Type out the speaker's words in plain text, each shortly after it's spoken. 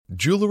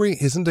Jewelry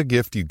isn't a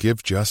gift you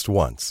give just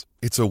once.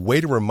 It's a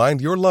way to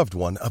remind your loved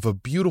one of a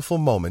beautiful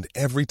moment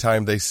every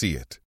time they see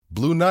it.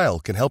 Blue Nile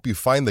can help you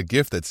find the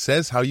gift that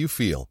says how you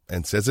feel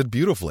and says it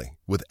beautifully,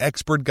 with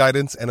expert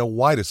guidance and a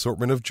wide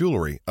assortment of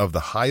jewelry of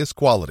the highest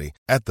quality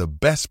at the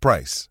best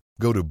price.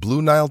 Go to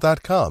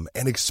BlueNile.com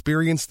and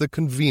experience the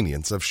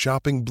convenience of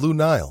shopping Blue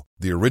Nile,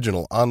 the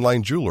original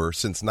online jeweler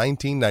since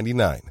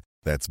 1999.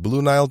 That's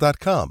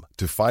BlueNile.com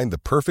to find the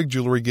perfect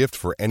jewelry gift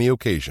for any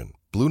occasion.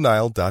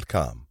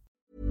 BlueNile.com.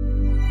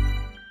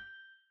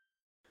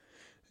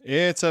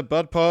 It's a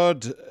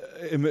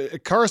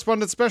BudPod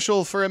correspondence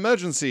special for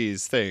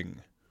emergencies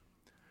thing.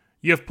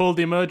 You've pulled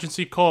the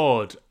emergency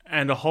cord,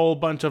 and a whole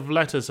bunch of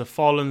letters have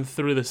fallen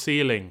through the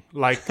ceiling,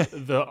 like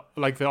the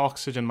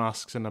oxygen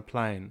masks in a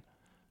plane.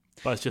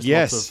 But it's just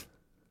lots of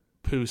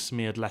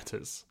poo-smeared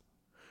letters.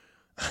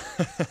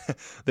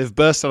 They've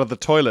burst out of the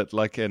toilet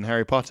like in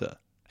Harry Potter.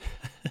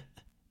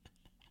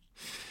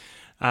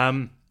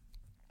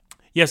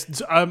 Yes.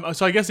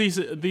 So I guess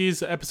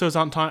these episodes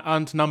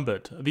aren't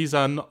numbered. These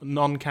are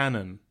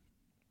non-canon.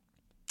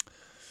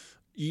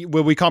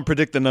 Well, we can't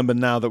predict the number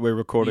now that we're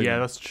recording. Yeah,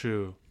 them. That's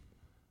true.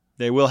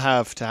 They will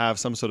have to have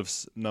some sort of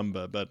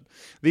number, but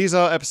these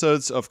are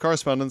episodes of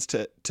Correspondence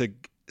to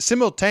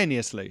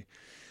simultaneously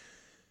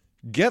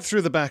get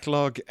through the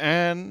backlog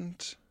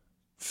and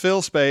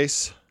fill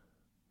space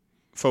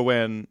for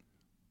when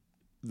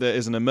there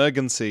is an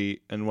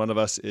emergency and one of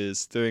us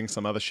is doing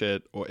some other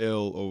shit or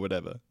ill or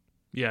whatever.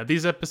 Yeah,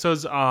 these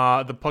episodes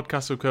are the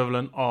podcast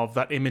equivalent of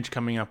that image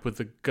coming up with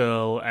the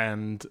girl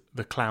and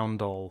the clown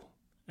doll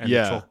and the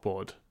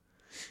chalkboard.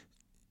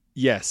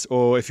 Yes,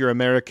 or if you're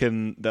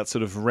American, that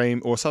sort of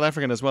or South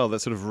African as well, that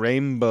sort of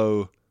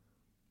rainbow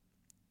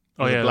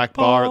with a black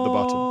bar at the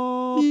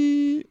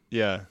bottom.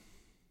 Yeah,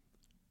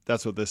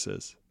 that's what this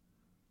is.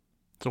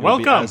 So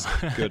welcome. As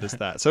good as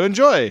that. So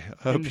enjoy.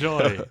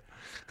 Enjoy.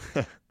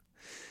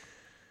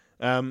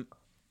 How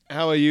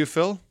are you,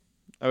 Phil?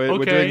 We're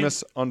doing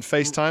this on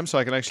FaceTime, so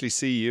I can actually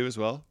see you as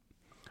well.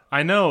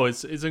 I know.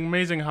 It's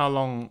amazing how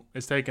long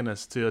it's taken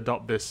us to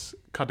adopt this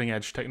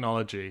cutting-edge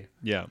technology.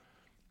 Yeah.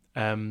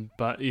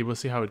 But you will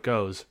see how it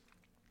goes.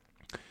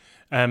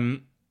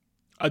 It's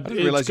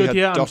good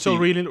here. I'm still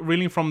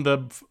reeling from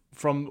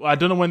I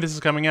don't know when this is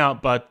coming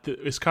out, but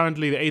it's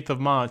currently the 8th of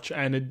March,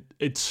 and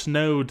it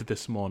snowed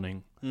this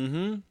morning.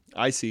 Mm-hmm.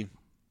 I see.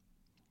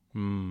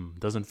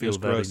 Doesn't feel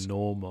very gross.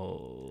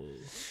 Normal.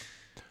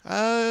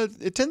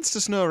 It tends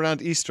to snow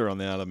around Easter on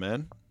the Isle of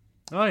Man.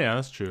 Oh yeah,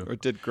 that's true. Or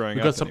it did growing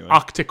up. We got some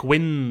Arctic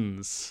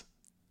winds.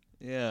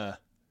 Yeah.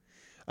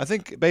 I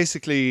think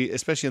basically,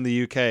 especially in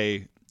the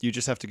UK, you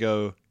just have to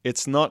go,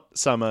 it's not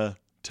summer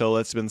till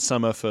it's been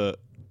summer for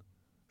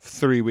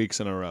 3 weeks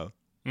in a row.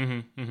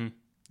 Mm-hmm, mm-hmm.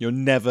 You're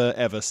never,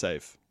 ever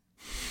safe.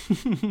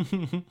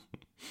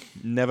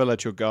 Never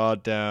let your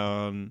guard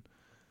down.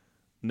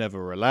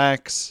 Never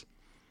relax.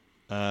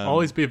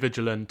 Always be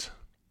vigilant.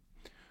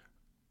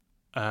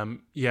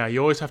 Yeah, you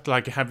always have to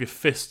have your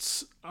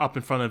fists up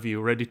in front of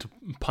you, ready to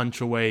punch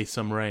away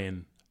some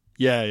rain.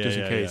 Yeah, just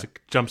in case it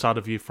jumps out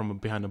of you from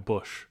behind a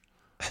bush,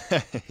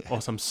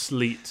 or some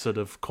sleet sort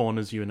of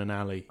corners you in an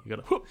alley. You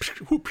got to whoop,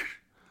 whoop.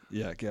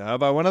 Yeah, how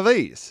about one of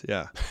these?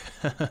 Yeah.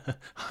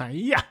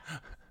 Yeah.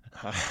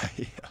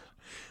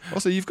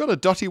 Also, you've got a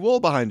dotty wall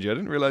behind you. I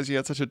didn't realize you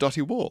had such a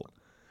dotty wall.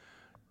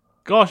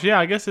 Gosh, yeah.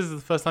 I guess this is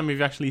the first time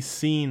we've actually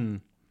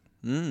seen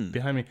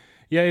behind me.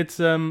 Yeah, it's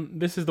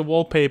this is the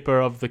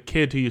wallpaper of the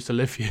kid who used to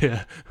live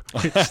here,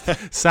 which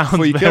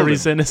sounds very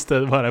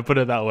sinister when I put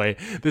it that way.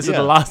 This is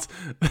the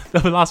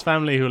last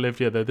family who lived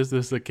here. This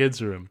is the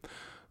kid's room.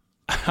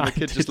 The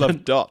kid just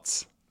loved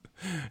dots.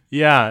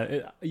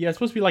 Yeah, it's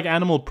supposed to be like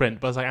animal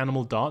print, but it's like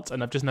animal dots,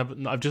 and I've just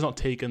not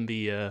taken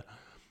the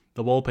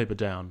wallpaper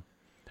down.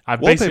 I've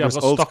got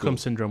Stockholm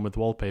syndrome with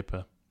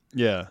wallpaper.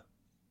 Yeah,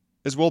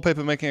 is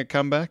wallpaper making a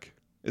comeback?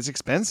 It's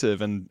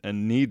expensive and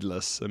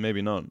needless, so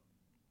maybe not.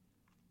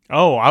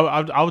 Oh,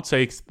 I would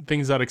say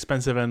things that are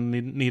expensive and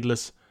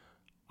needless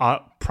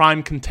are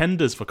prime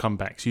contenders for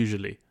comebacks,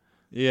 usually.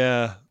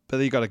 Yeah, but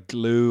then you got to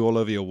glue all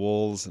over your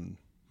walls and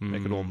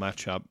make it all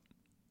match up.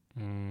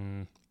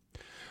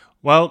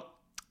 Well,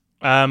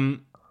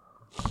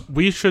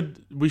 we should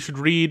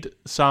read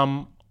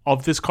some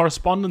of this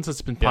correspondence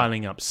that's been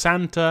piling up.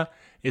 Santa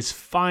is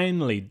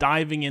finally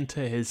diving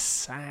into his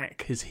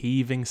sack, his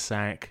heaving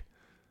sack.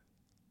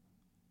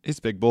 His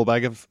big ball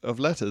bag of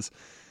letters.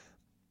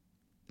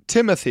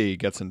 Timothy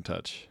gets in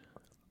touch.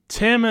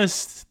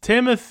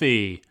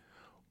 Timothy.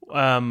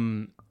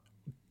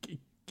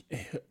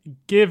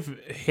 Give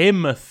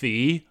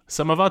Himothy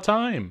some of our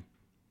time.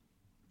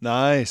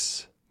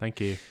 Nice. Thank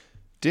you.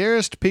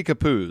 Dearest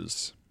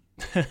Peekapoos.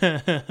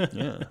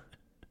 Yeah.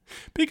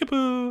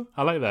 Peekapoo.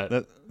 I like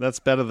that. That's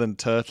better than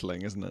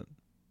turtling, isn't it?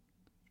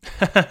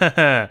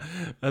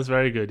 That's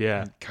very good,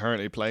 yeah. I'm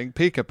currently playing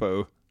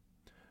Peekapoo.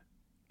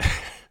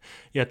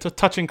 Yeah,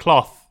 touching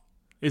cloth.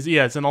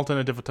 It's an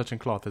alternative for touching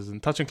cloth. Is in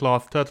touching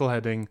cloth, turtle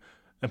heading,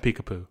 and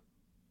peekapoo.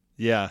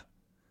 Yeah.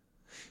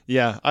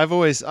 I've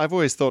always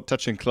thought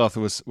touching cloth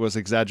was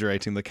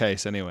exaggerating the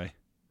case. Anyway.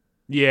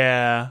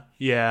 Yeah,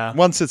 yeah.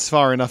 Once it's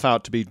far enough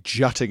out to be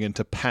jutting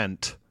into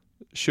pant,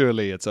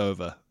 surely it's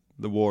over.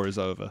 The war is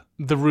over.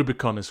 The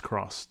Rubicon is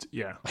crossed.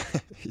 Yeah.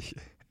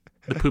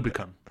 The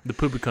Pubicon. The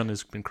Pubicon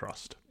has been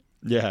crossed.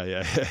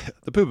 Yeah.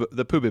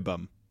 The poopy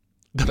bum.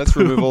 Let's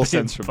remove all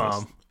sense from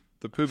this.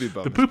 The poopy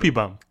bum. The poopy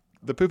bum.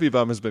 The poopy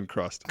bum has been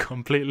crossed.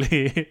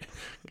 Completely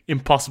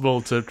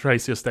impossible to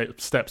trace your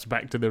steps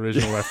back to the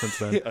original reference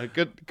then.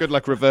 Yeah, good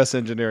luck reverse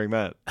engineering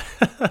that.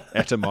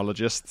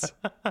 Etymologists.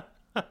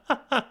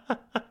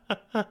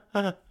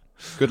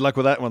 Good luck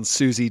with that one,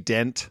 Susie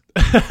Dent.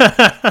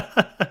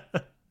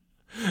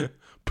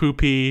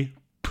 Poopy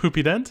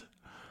dent?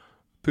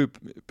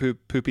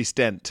 Poopy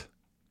stent.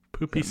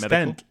 Poopy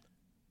stent.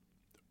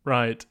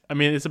 Right. I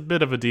mean, it's a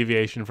bit of a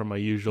deviation from my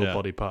usual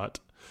body part.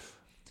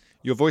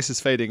 Your voice is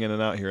fading in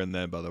and out here and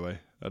there, by the way.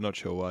 I'm not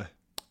sure why.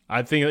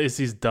 I think it's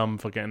these dumb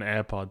fucking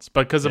AirPods.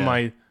 But because of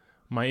my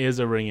ears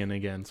are ringing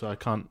again, so I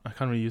can't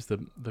really use the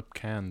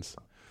cans.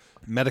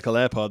 Medical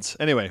AirPods.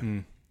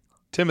 Anyway,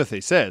 Timothy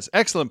says,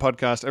 excellent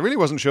podcast. I really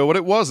wasn't sure what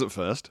it was at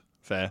first.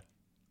 Fair.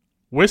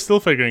 We're still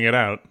figuring it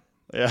out.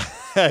 Yeah.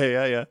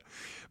 Yeah.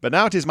 But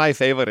now it is my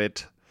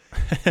favorite.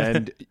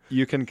 And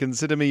you can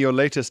consider me your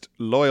latest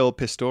loyal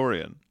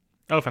Pistorian.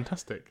 Oh,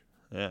 fantastic.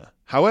 Yeah.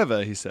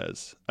 However, he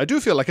says, I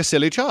do feel like a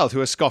silly child who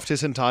has scoffed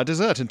his entire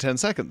dessert in 10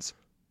 seconds.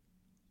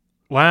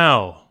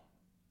 Wow.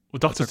 Well,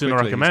 doctors do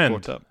not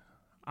recommend.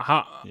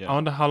 I Yeah.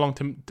 wonder how long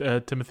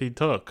Timothy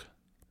took.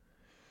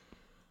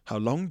 How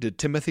long did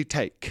Timothy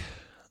take?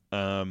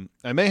 I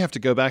may have to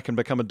go back and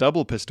become a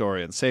double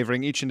Pistorian,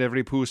 savouring each and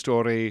every poo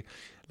story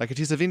like it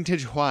is a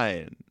vintage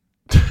wine.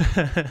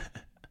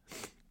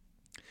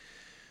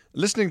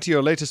 Listening to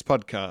your latest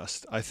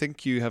podcast, I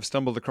think you have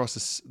stumbled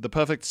across the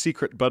perfect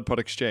secret bud pod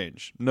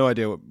exchange. No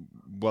idea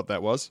what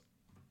that was.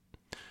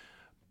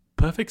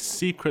 Perfect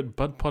secret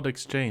bud pod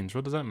exchange.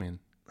 What does that mean?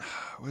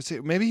 Was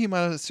it? Maybe he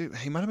might have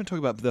been talking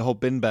about the whole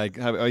bin bag.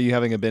 Are you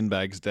having a bin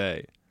bags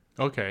day?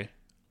 Okay.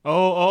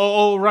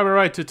 Oh,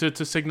 right.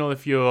 To signal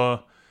if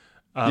you're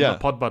a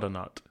pod bud or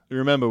not.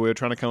 Remember, we were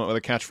trying to come up with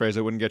a catchphrase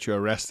that wouldn't get you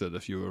arrested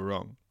if you were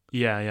wrong.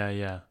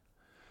 Yeah.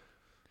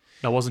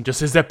 That wasn't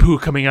just, is there poo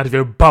coming out of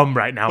your bum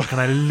right now? Can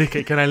I lick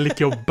it? Can I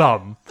lick your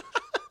bum?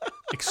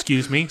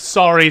 Excuse me?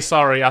 Sorry.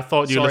 I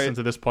thought you listened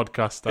to this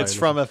podcast. It's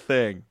from a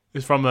thing.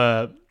 It's from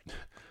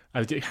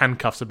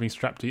handcuffs are being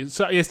strapped to you.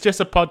 So it's just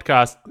a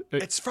podcast.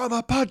 It's from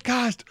a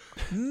podcast.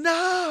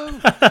 No.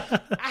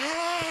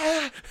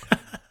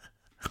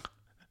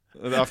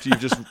 After you've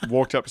just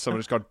walked up to someone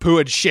who's gone poo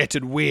and shit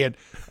and weird.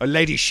 A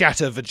lady shat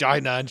her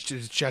vagina and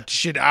shat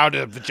shit out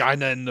her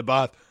vagina in the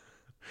bath.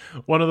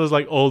 One of those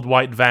like old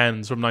white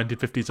vans from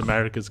 1950s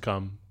America's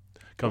comes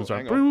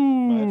right. up.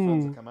 My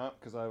headphones have come out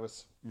because I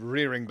was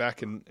rearing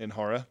back in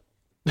horror.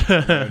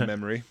 In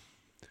memory.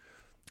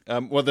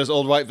 There's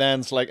old white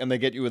vans and they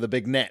get you with a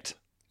big net.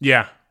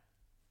 Yeah.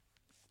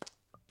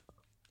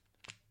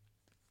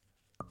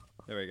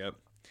 There we go.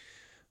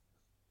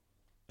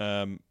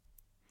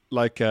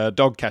 Like a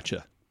dog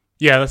catcher.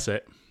 Yeah, that's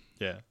it.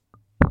 Yeah.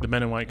 The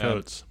men in white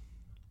coats.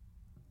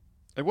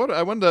 I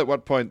wonder at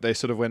what point they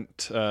sort of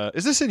went,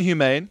 is this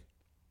inhumane?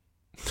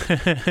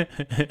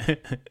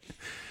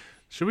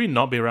 Should we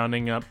not be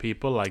rounding up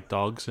people like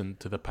dogs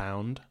into the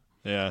pound?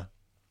 Yeah.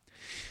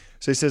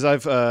 So he says,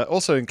 I've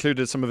also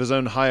included some of his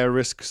own higher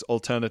risks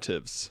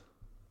alternatives.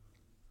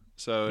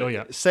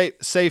 So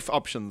safe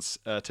options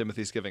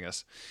Timothy's giving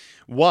us.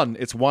 1,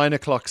 it's wine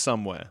o'clock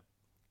somewhere.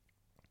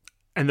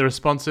 And the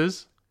response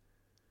is?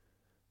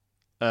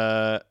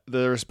 The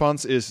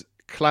response is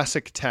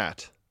classic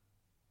tat.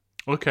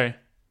 Okay.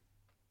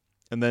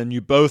 And then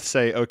you both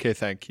say, okay,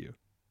 thank you.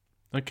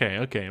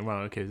 Okay.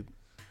 Wow, okay.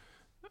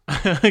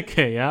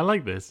 Okay, yeah, I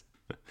like this.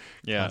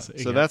 Yeah,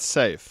 so that's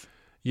safe.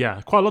 Yeah,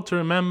 quite a lot to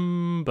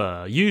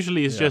remember.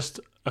 Usually it's just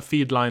a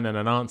feed line and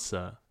an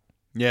answer.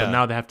 Yeah. But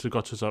now they have to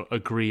sort of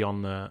agree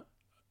on a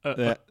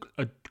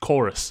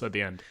chorus at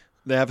the end.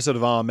 They have a sort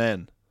of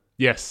amen.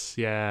 Yes,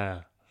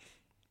 yeah.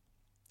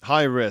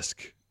 High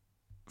risk.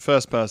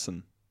 First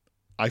person.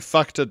 I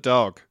fucked a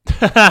dog.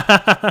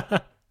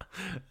 That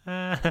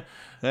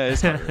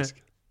is high risk.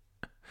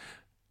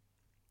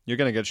 You're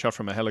going to get shot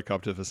from a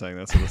helicopter for saying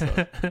that sort of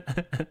stuff.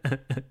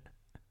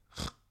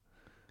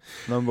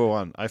 Number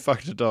 1, I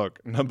fucked a dog.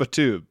 Number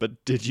 2,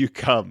 but did you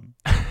come?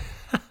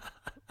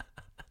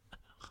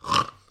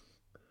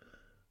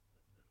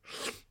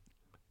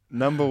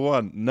 Number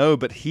 1, no,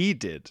 but he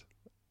did.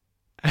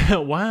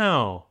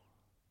 Wow.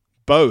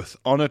 Both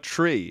on a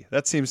tree.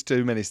 That seems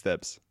too many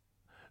steps.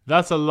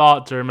 That's a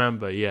lot to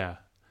remember, yeah.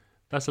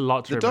 That's a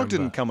lot to remember. The dog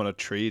didn't come on a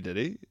tree, did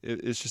he?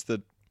 It's just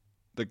that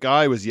the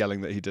guy was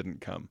yelling that he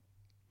didn't come.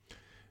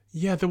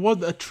 Yeah, there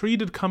was a tree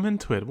did come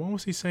into it. What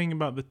was he saying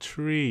about the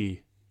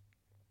tree?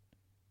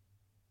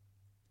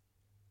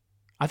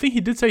 I think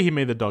he did say he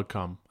made the dog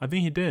come. I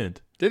think he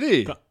did. Did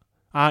he?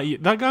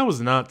 That guy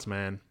was nuts,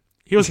 man.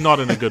 He was not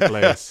in a good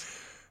place.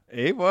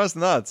 He was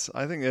nuts.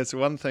 I think that's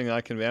one thing I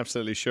can be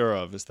absolutely sure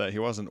of is that he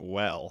wasn't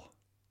well.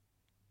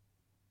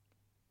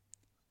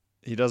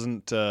 He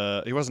wasn't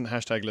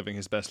hashtag living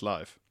his best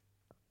life.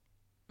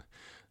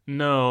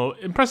 No,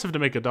 impressive to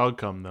make a dog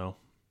come though.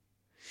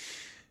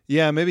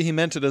 Yeah, maybe he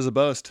meant it as a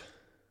boast.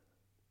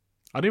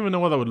 I don't even know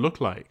what that would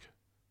look like.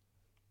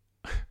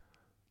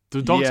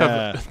 Do dogs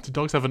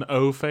have an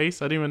O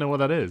face? I don't even know what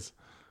that is.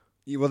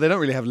 Well, they don't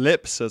really have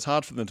lips, so it's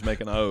hard for them to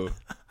make an O.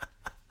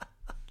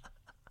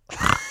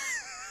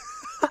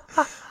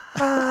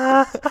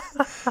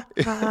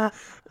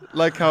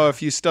 Like how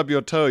if you stub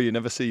your toe, you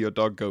never see your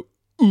dog go,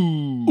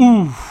 ooh,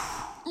 Ooh,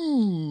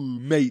 ooh,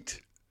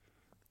 mate.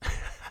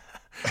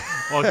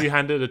 or if you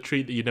hand it a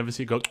treat that you never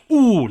see, go,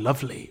 ooh,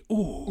 lovely,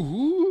 ooh,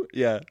 Ooh,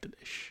 yeah.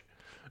 delish.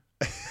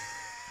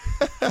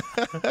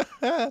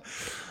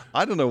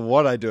 I don't know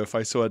what I'd do if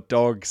I saw a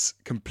dog's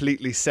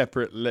completely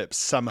separate lips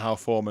somehow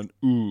form an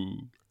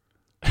ooh.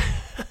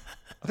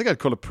 I think I'd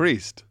call a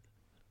priest.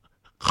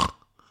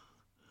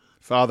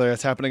 Father,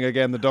 it's happening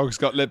again. The dog's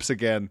got lips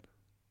again.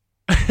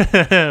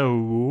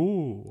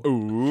 Ooh.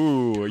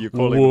 Ooh, you're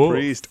calling the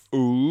priest.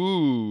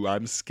 Ooh,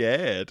 I'm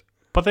scared.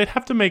 But they'd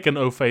have to make an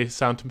O face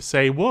sound to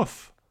say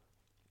woof.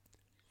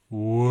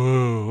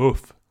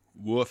 Woof.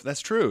 Woof,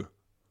 that's true.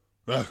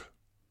 Ugh.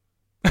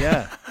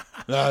 Yeah.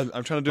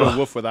 I'm trying to do a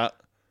woof with that.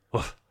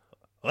 Woof.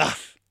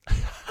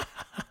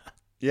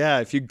 Yeah,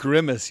 if you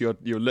grimace your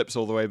lips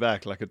all the way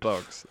back like a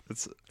dog's.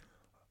 It's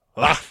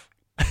woof.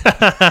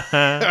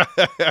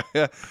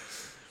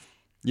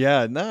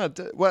 Yeah, no.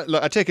 Well,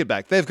 look, I take it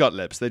back. They've got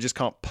lips. They just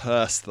can't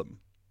purse them.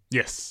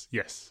 Yes.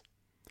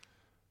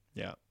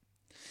 Yeah.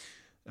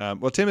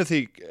 Well,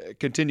 Timothy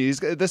continues.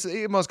 This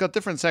email's got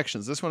different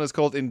sections. This one is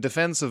called "In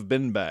Defense of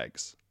Bin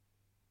Bags."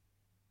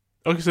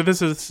 Okay, so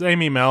this is the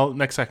same email.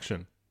 Next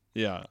section.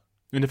 Yeah.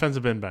 In defense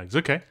of bin bags.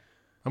 Okay,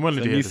 I'm willing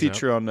to hear new this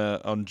feature on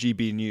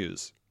GB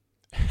News.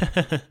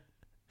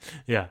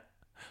 Yeah.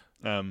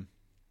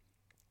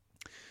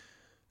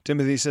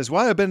 Timothy says,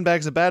 "Why are bin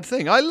bags a bad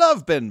thing? I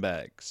love bin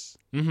bags.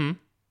 Mm-hmm.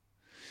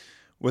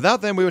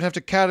 Without them, we would have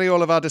to carry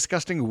all of our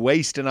disgusting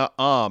waste in our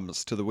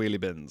arms to the wheelie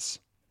bins.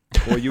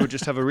 Or you would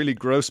just have a really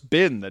gross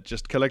bin that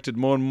just collected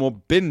more and more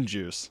bin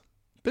juice.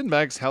 Bin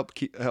bags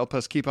help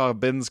us keep our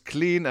bins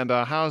clean and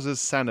our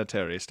houses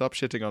sanitary. Stop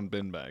shitting on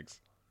bin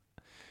bags."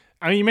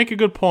 I mean, you make a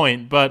good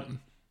point, but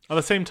at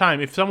the same time,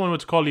 if someone were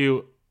to call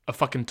you a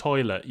fucking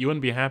toilet, you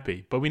wouldn't be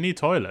happy. But we need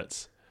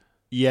toilets.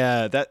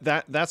 Yeah,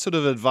 that sort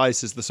of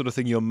advice is the sort of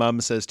thing your mum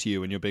says to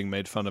you when you're being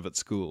made fun of at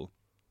school.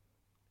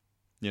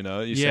 You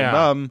know, you say,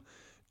 "Mum,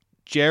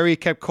 Jerry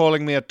kept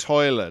calling me a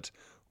toilet."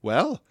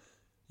 Well,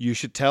 you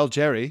should tell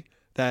Jerry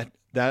that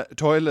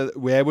toilet,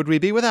 where would we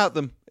be without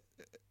them?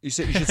 You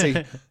should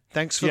say,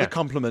 "Thanks for the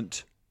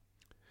compliment."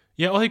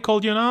 Yeah, or he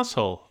called you an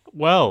asshole.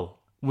 Well,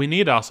 we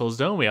need assholes,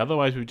 don't we?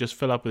 Otherwise we just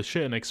fill up with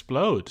shit and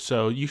explode.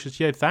 So you should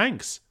say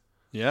thanks.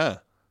 Yeah.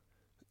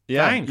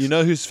 Yeah. Thanks. You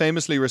know who's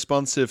famously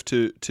responsive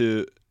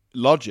to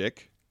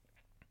logic?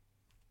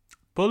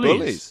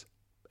 Bullies.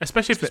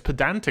 Especially if it's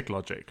pedantic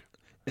logic.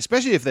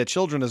 Especially if they're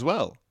children as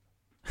well.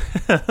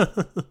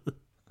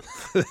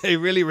 They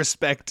really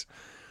respect.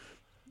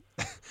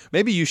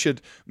 Maybe you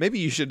should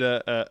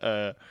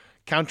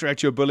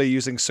counteract your bully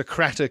using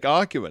Socratic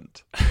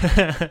argument.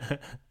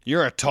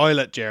 "You're a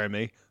toilet,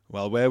 Jeremy."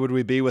 "Well, where would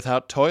we be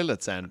without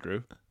toilets,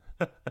 Andrew?"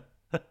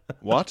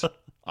 "What?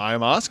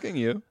 I'm asking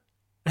you.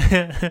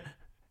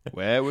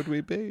 Where would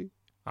we be?"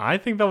 I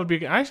actually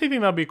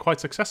think that would be quite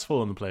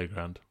successful in the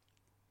playground.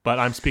 But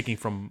I'm speaking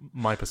from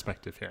my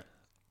perspective here.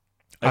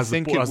 As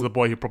the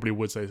boy who probably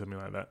would say something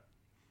like that.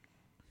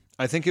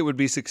 I think it would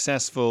be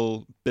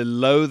successful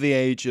below the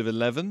age of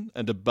 11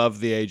 and above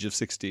the age of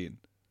 16.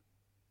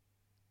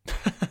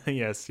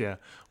 Yes, yeah.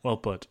 Well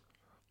put.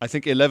 I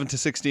think 11 to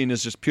 16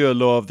 is just pure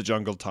law of the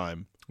jungle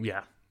time.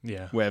 Yeah.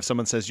 Where if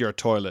someone says you're a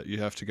toilet, you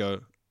have to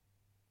go,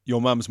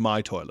 "Your mum's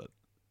my toilet."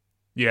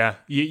 Yeah,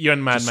 you're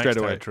in Mad Max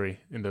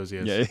territory in those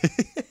years. Yeah.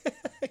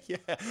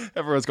 Yeah.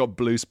 Everyone's got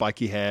blue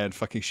spiky hair and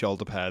fucking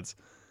shoulder pads.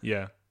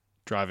 Yeah.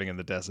 Driving in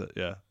the desert,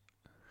 yeah.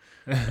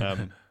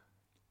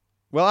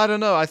 Well, I don't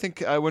know. I think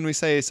when we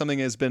say something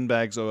is bin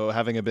bags or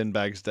having a bin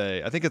bags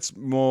day, I think it's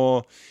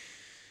more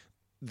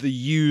the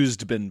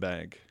used bin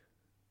bag.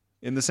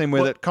 In the same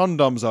way that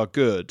condoms are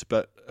good,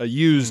 but a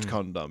used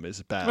condom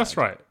is bad. That's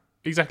right.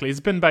 Exactly. It's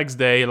bin bags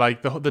day.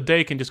 Like the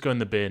day can just go in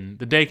the bin.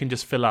 The day can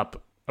just fill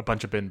up a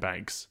bunch of bin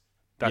bags.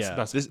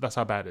 That's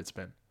how bad it's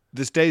been.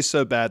 This day's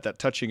so bad that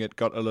touching it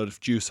got a lot of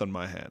juice on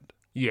my hand.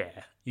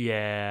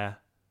 Yeah.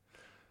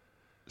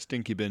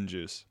 Stinky bin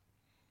juice.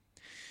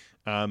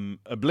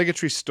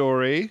 Obligatory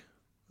story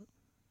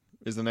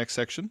is the next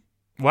section.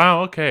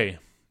 Wow, okay.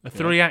 A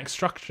 3-act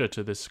structure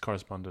to this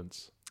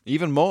correspondence.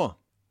 Even more.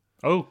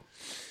 Oh.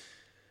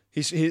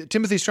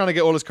 Timothy's trying to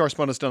get all his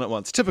correspondence done at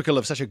once. Typical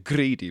of such a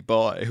greedy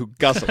boy who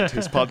guzzled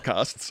his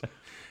podcasts.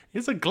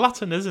 He's a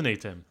glutton, isn't he,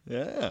 Tim?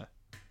 Yeah.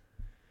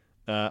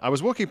 I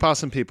was walking past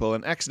some people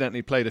and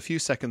accidentally played a few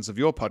seconds of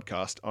your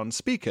podcast on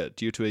speaker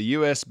due to a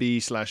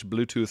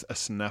USB/Bluetooth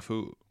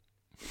snafu.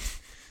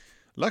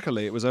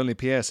 Luckily, it was only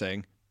Pierre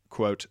saying,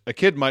 quote, "A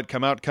kid might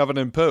come out covered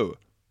in poo."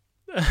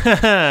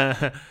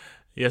 Yeah,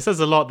 it says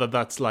a lot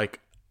that's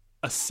like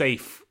a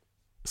safe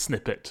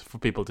snippet for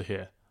people to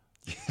hear.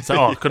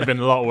 So, it could have been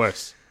a lot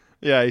worse.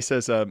 Yeah, he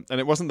says, and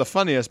it wasn't the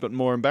funniest but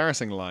more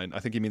embarrassing line. I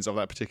think he means of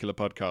that particular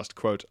podcast.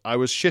 Quote, I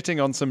was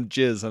shitting on some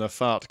jizz and a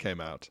fart came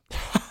out.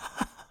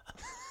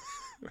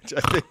 Which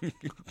I think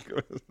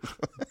was...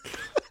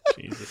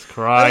 Jesus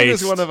Christ. I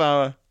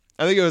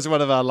think it was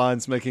one of our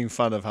lines making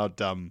fun of how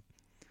dumb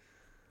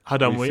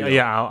our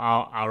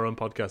own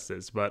podcast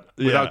is, but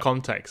without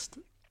context,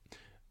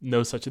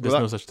 there's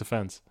no such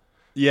defense.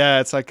 Yeah,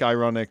 it's like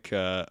ironic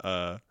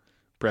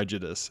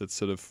prejudice. It's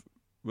sort of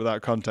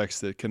without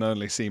context, it can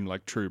only seem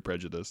like true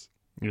prejudice.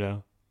 Yeah.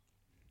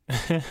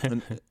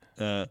 And,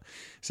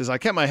 says, I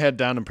kept my head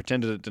down and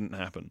pretended it didn't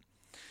happen.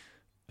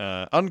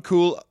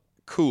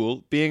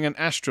 Cool being an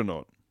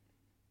astronaut.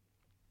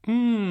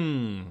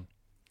 Explain.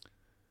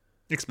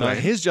 Now,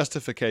 his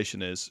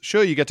justification is,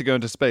 sure, you get to go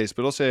into space,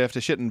 but also you have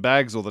to shit in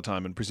bags all the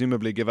time and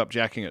presumably give up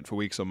jacking it for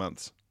weeks or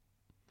months.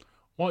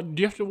 What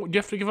do you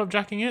have to give up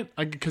jacking it?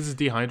 Because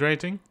it's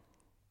dehydrating.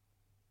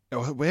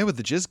 Oh, where would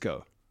the jizz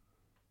go?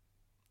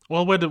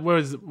 Well, where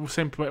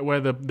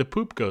the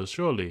poop goes,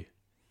 surely,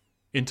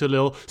 into a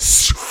little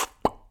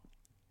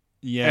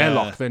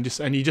airlock. Then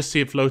you just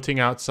see it floating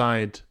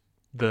outside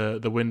the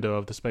window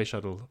of the space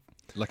shuttle,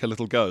 like a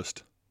little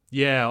ghost.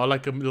 Yeah, or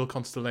like a little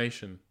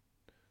constellation,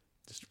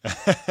 just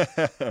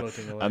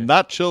floating away. And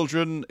that,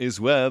 children, is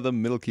where the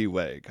Milky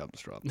Way comes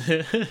from.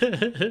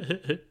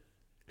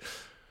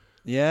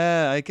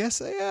 Yeah, I guess,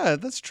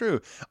 that's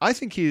true. I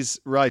think he's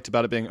right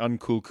about it being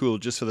uncool cool,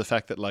 just for the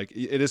fact that, like,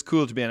 it is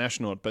cool to be an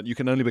astronaut, but you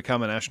can only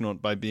become an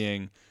astronaut by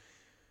being...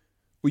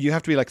 Well, you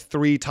have to be, like,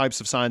 3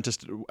 types of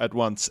scientists at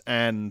once,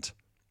 and...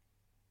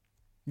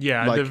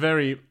 Yeah, like, they're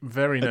very,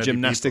 very nerdy a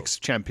gymnastics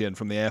people. champion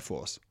from the Air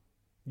Force.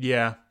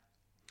 Yeah.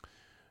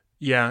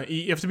 Yeah,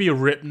 you have to be a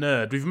ripped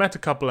nerd. We've met a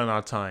couple in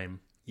our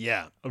time.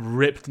 Yeah.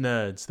 Ripped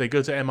nerds. They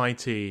go to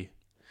MIT.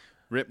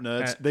 Ripped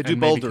nerds. They do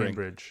bouldering.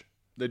 Cambridge.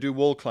 They do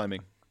wall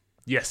climbing.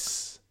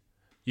 Yes.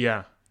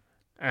 Yeah.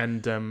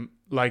 And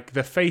like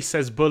their face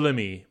says bully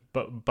me,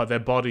 but their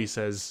body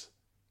says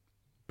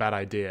bad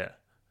idea.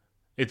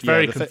 It's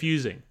very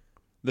confusing.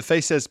 The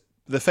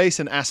face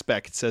and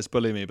aspect says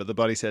bully me, but the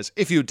body says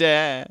if you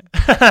dare.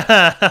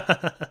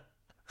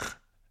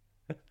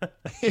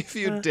 If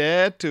you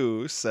dare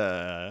to,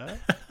 sir.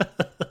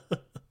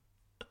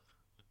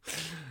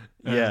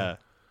 Yeah.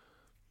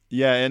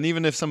 Yeah, and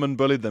even if someone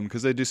bullied them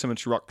because they do so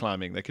much rock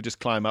climbing, they could just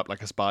climb up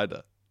like a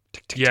spider.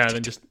 Yeah, and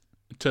then just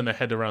turn their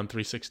head around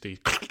 360.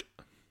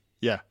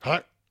 Yeah.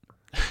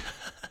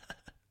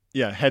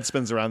 Yeah, head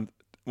spins around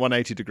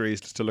 180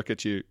 degrees to look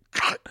at you.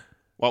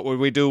 What would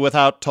we do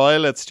without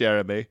toilets,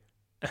 Jeremy?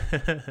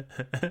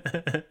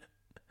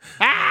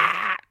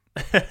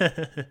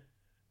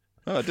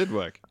 Oh, it did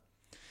work.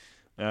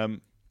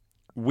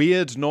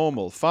 Weird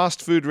normal.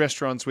 Fast food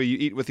restaurants where you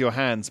eat with your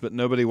hands, but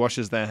nobody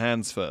washes their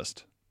hands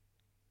first.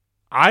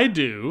 I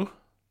do.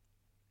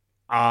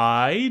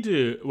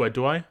 Wait,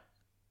 do I?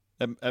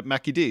 At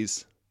Mackie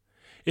D's.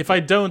 If I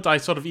don't, I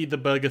sort of eat the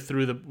burger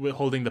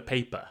holding the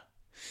paper.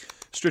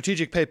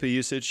 Strategic paper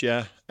usage,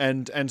 yeah,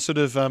 and sort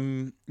of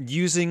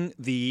using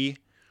the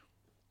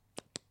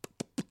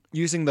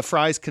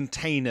fries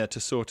container to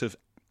sort of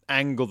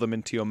angle them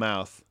into your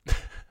mouth.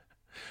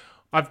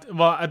 I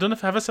don't know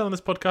if I ever said on this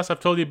podcast.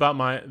 I've told you about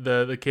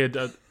the kid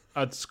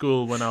at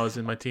school when I was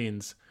in my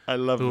teens. I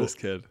love this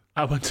kid.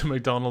 I went to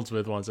McDonald's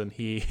with once, and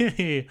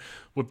he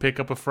would pick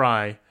up a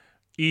fry,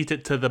 eat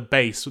it to the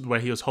base where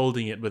he was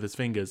holding it with his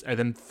fingers, and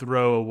then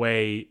throw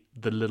away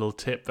the little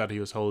tip that he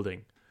was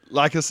holding.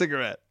 Like a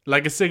cigarette.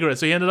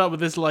 So he ended up with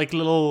this like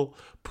little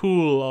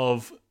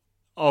pool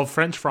of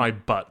French fry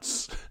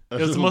butts.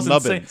 It was the most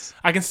insane.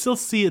 I can still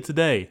see it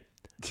today.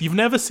 You've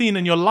never seen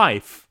in your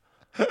life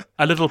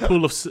a little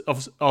pool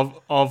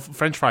of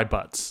French fry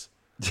butts.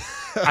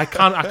 I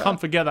can't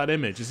forget that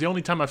image. It's the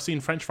only time I've seen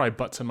French fry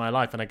butts in my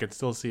life, and I can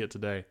still see it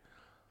today.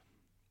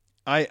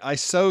 I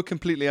so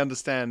completely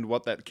understand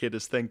what that kid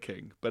is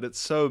thinking, but it's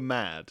so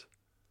mad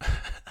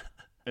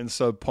and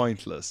so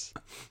pointless.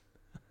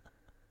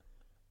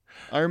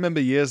 I remember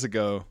years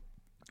ago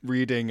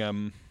reading, I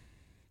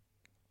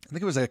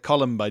think it was a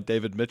column by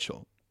David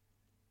Mitchell.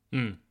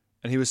 And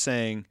he was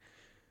saying,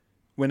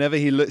 whenever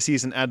he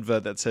sees an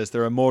advert that says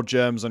there are more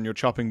germs on your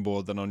chopping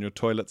board than on your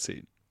toilet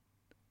seat.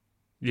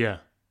 Yeah.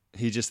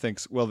 He just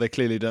thinks, well, they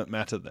clearly don't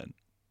matter then.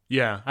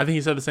 Yeah, I think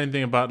he said the same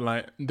thing about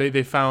like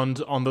they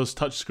found on those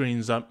touch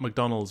screens at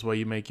McDonald's where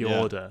you make your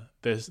order,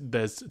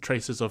 there's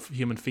traces of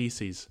human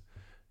feces.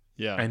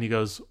 Yeah. And he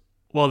goes,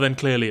 well, then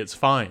clearly it's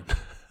fine.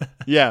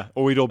 Yeah,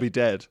 or we'd all be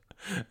dead.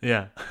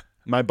 Yeah.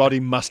 My body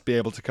must be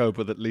able to cope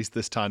with at least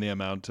this tiny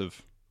amount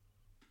of...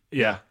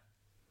 Yeah.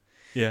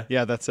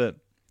 Yeah, that's it.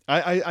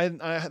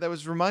 I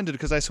was reminded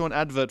because I saw an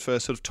advert for a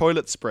sort of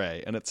toilet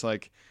spray, and it's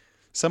like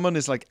someone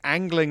is like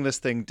angling this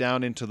thing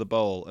down into the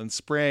bowl and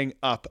spraying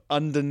up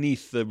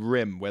underneath the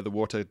rim where the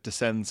water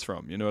descends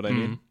from. You know what I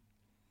mean?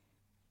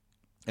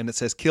 And it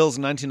says kills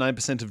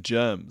 99% of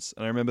germs.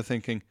 And I remember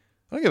thinking,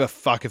 I don't give a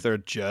fuck if there are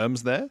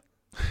germs there.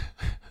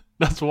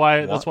 That's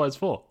why it's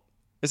for.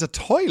 It's a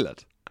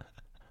toilet.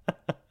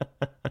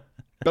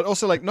 But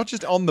also, like, not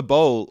just on the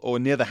bowl or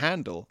near the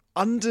handle,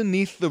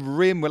 underneath the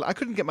rim. Well, I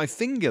couldn't get my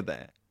finger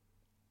there.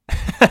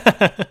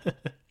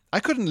 I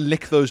couldn't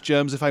lick those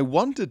germs if I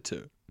wanted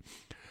to.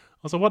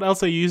 Also, what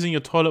else are you using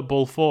your toilet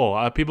bowl for?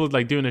 Are people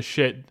like doing a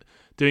shit,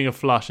 doing a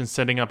flush and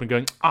setting up and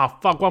going,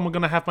 fuck, what am I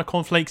going to have my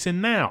cornflakes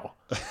in now?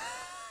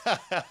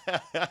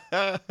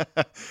 I've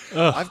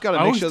got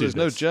to make sure there's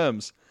no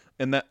germs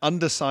in that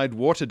underside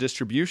water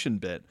distribution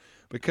bit,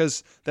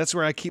 because that's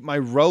where I keep my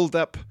rolled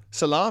up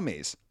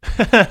salamis.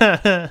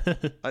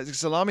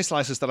 Salami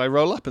slices that I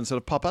roll up and sort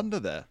of pop under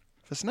there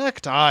for snack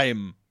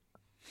time.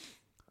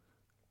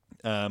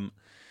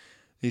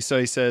 He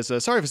says,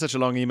 sorry for such a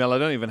long email. I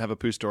don't even have a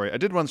poo story. I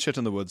did once shit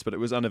in the woods, but it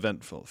was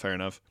uneventful. Fair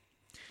enough.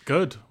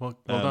 Good. Well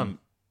done.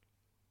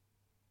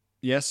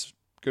 Yes,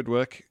 good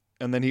work.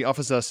 And then he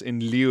offers us, in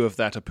lieu of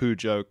that, a poo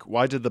joke.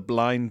 Why did the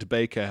blind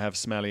baker have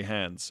smelly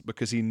hands?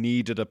 Because he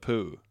needed a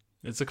poo.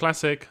 It's a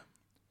classic.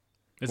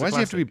 Why does he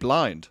have to be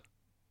blind?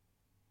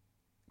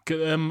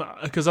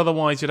 Because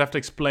otherwise you'd have to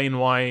explain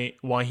why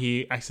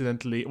he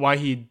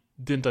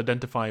didn't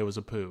identify it was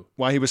a poo.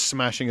 Why he was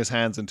smashing his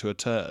hands into a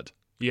turd.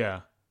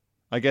 Yeah.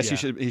 I guess he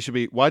should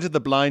be. Why did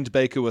the blind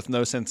baker with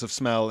no sense of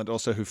smell, and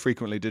also who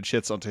frequently did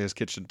shits onto his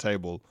kitchen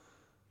table?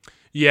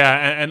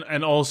 Yeah,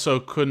 and also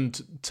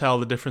couldn't tell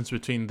the difference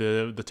between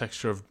the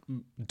texture of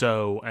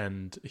dough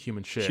and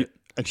human shit.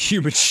 And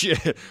human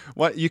shit.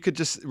 Why you could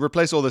just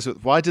replace all this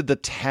with, why did the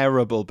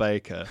terrible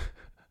baker?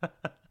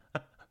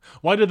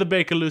 Why did the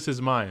baker lose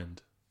his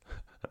mind?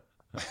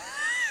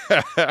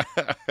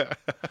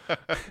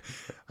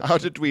 How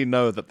did we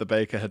know that the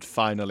baker had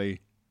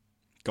finally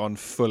gone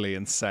fully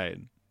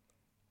insane?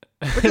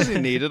 Because he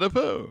needed a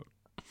poo.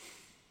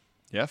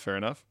 Yeah, fair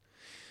enough.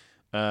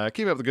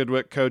 Keep up the good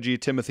work, Koji.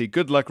 Timothy,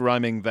 good luck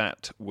rhyming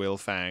that, Will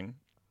Fang.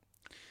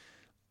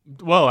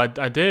 Well, I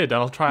did.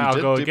 I'll try. I'll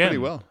go again. You did pretty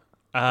well.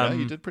 Yeah,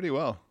 you did pretty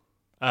well.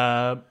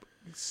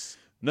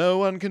 No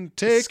one can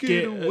take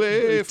it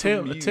away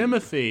from you.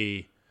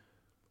 Timothy.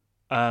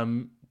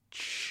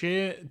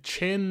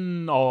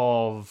 Chin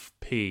of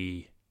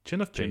P.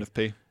 Chin of P. Chin of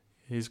P.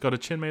 He's got a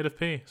chin made of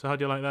P. So how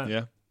do you like that?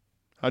 Yeah.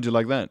 How'd you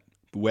like that?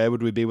 Where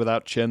would we be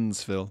without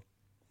chins, Phil?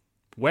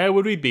 Where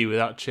would we be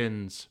without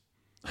chins?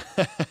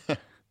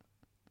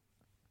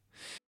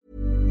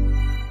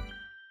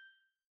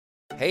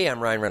 Hey,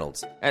 I'm Ryan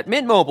Reynolds. At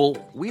Mint Mobile,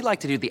 we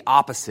like to do the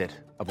opposite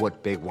of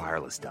what Big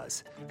Wireless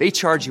does. They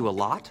charge you a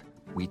lot,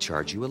 we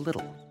charge you a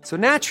little. So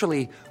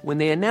naturally, when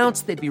they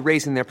announced they'd be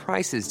raising their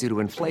prices due to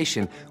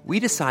inflation, we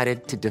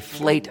decided to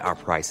deflate our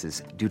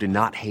prices due to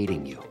not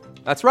hating you.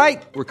 That's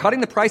right. We're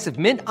cutting the price of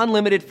Mint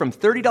Unlimited from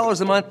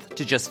 $30 a month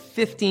to just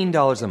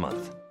 $15 a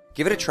month.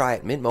 Give it a try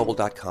at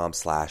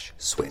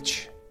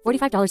mintmobile.com/switch.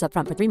 $45 up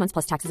front for 3 months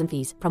plus taxes and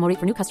fees. Promo rate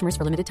for new customers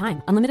for limited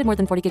time. Unlimited more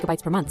than 40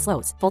 gigabytes per month.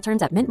 Slows full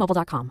terms at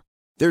mintmobile.com.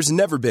 There's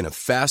never been a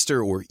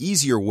faster or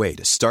easier way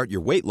to start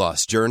your weight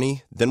loss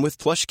journey than with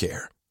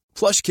PlushCare.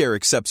 PlushCare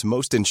accepts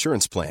most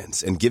insurance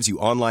plans and gives you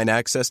online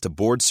access to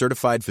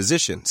board-certified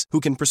physicians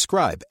who can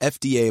prescribe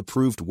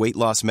FDA-approved weight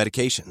loss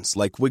medications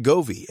like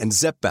Wegovy and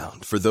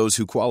Zepbound for those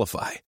who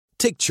qualify.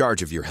 Take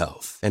charge of your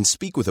health and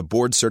speak with a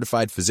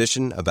board-certified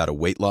physician about a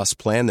weight loss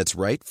plan that's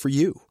right for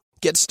you.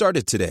 Get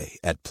started today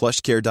at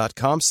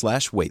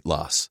plushcare.com/weight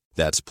loss.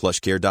 That's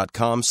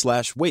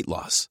plushcare.com/weight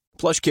loss.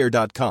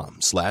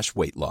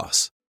 plushcare.com/weight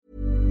loss.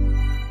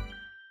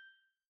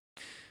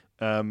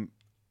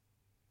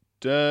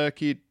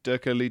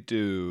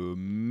 Durky-durkily-doo.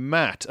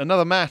 Matt.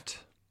 Another Matt.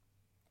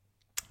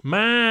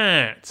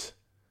 Matt.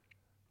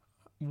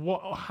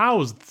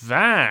 How's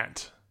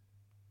that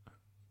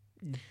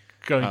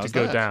going to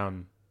go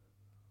down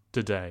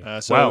today?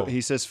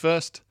 He says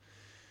first,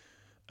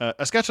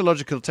 a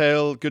scatological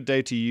tale, good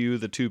day to you,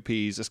 the two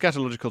Ps. A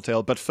scatological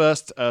tale, but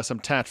first, some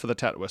tat for the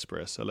tat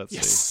whisperer. So let's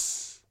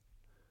see.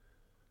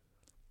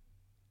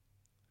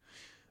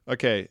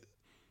 Okay,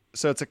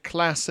 so it's a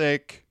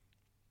classic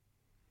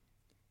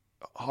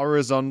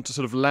horizontal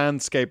sort of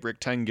landscape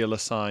rectangular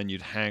sign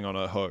you'd hang on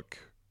a hook.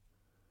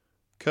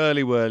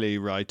 Curly-whirly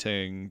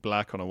writing,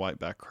 black on a white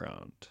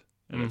background.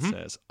 And it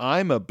says,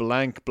 I'm a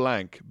blank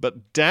blank,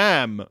 but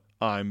damn,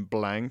 I'm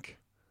blank.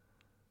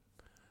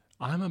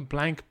 I'm a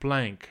blank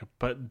blank,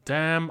 but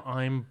damn,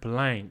 I'm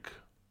blank.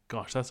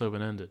 Gosh, that's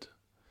open-ended.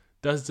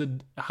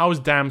 How is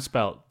damn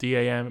spelled?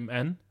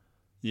 D-A-M-N?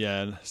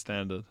 Yeah,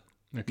 standard.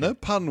 Okay. No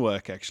pun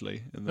work,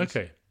 actually, in this.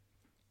 Okay.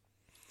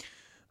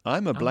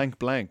 I'm a blank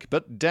blank,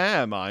 but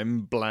damn,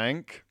 I'm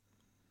blank.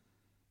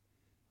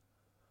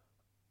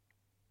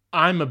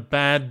 I'm a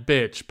bad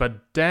bitch,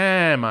 but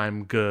damn,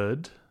 I'm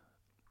good.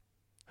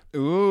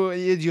 Ooh,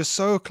 you're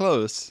so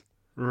close.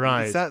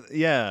 Right. Is that,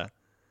 yeah.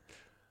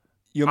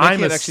 You're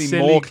making it actually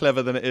more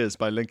clever than it is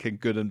by linking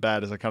good and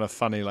bad as a kind of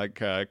funny,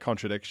 like,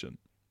 contradiction.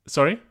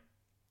 Sorry?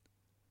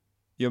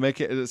 You're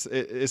making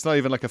it's not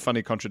even like a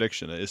funny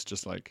contradiction. It's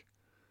just like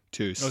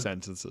two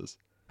sentences.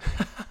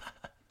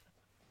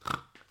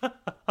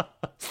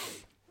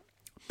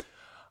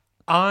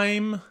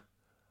 I'm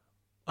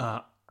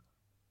a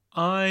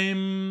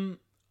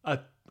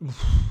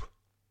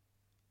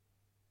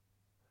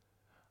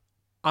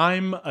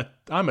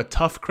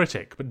tough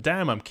critic, but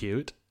damn, I'm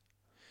cute.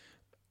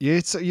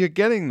 You're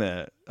getting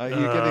there.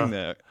 You're getting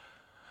there.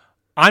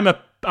 I'm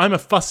a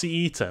fussy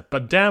eater,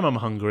 but damn, I'm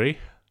hungry.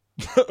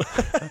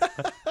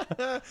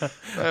 That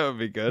would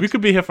be good. We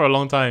could be here for a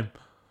long time.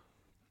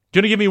 Do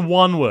you want to give me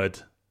one word?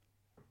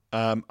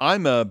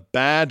 I'm a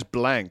bad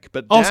blank,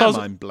 but damn,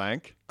 I'm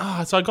blank.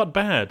 So I got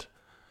bad.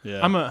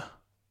 Yeah.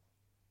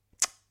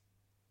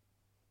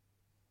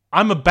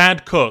 I'm a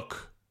bad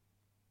cook,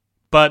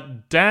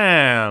 but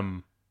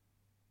damn,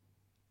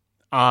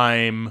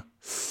 I'm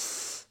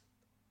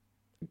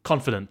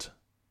confident.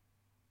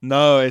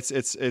 No, it's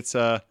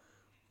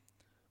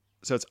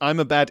I'm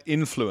a bad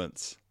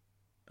influence,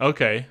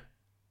 Okay.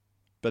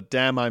 but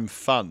damn, I'm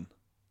fun.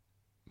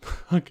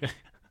 Okay.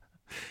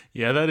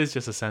 Yeah, that is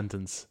just a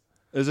sentence.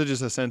 Is it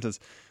just a sentence?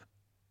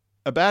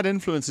 A bad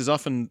influence is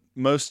often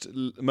most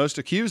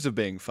accused of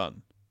being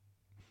fun.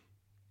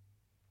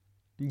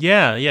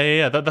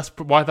 Yeah.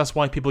 That's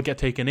why people get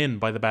taken in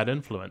by the bad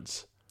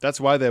influence.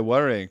 That's why they're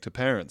worrying to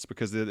parents,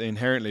 because they're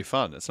inherently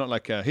fun. It's not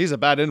like he's a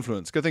bad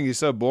influence. Good thing he's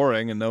so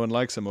boring and no one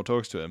likes him or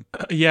talks to him.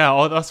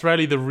 That's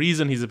really the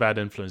reason he's a bad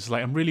influence.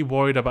 Like, I'm really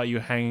worried about you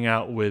hanging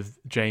out with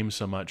James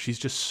so much. He's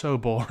just so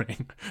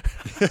boring.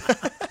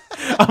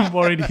 I'm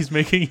worried he's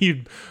making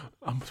you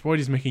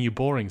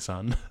boring,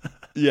 son.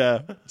 Yeah,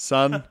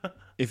 son.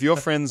 If your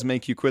friends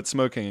make you quit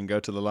smoking and go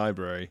to the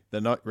library,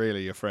 they're not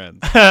really your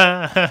friends.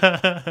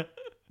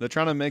 They're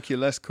trying to make you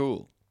less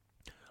cool.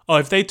 Oh,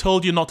 if they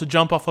told you not to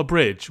jump off a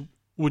bridge,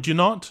 would you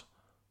not?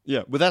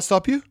 Yeah, would that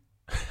stop you?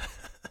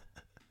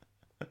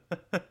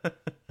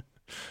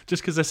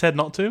 Just because they said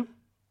not to?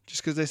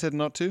 Just because they said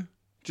not to?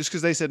 Just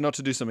because they said not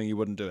to do something, you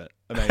wouldn't do it.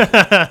 Amazing.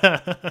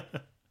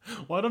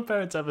 Why don't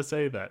parents ever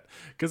say that?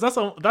 Because that's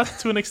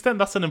to an extent,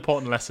 that's an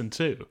important lesson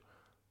too.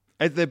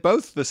 They're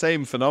both the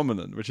same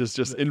phenomenon, which is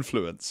just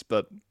influence,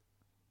 but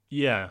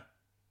yeah,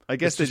 I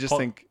guess they just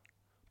think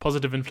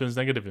positive influence,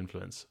 negative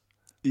influence.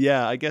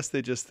 Yeah, I guess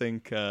they just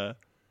think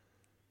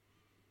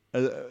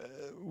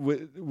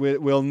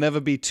we'll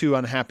never be too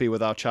unhappy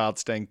with our child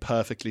staying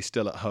perfectly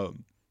still at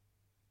home.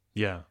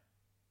 Yeah.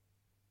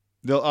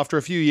 After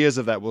a few years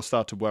of that, we'll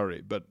start to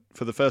worry. But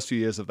for the first few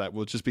years of that,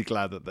 we'll just be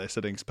glad that they're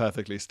sitting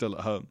perfectly still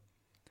at home.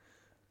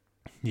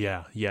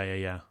 Yeah.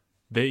 Yeah.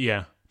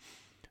 I'm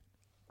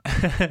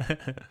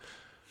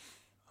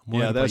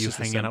worried about you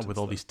hanging out with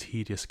all these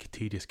tedious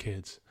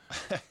kids.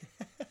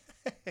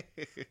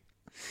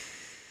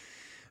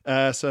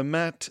 So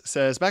Matt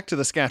says, back to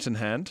the scat in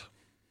hand.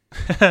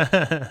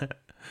 The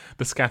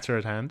scatter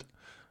at hand.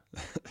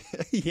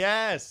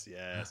 Yes.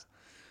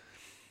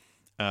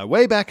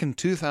 Way back in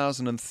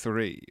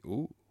 2003.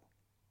 Ooh.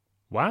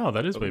 Wow,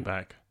 that is way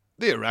back.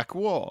 The Iraq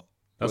War.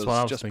 That's what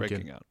I was just thinking.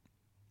 breaking out.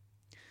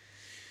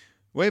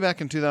 Way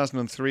back in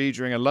 2003,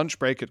 during a lunch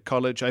break at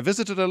college, I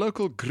visited a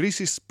local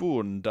greasy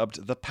spoon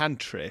dubbed the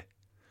Pantry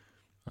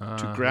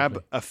to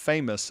grab a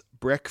famous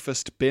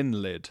breakfast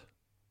bin lid.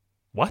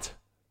 What?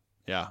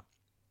 Yeah.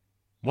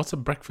 What's a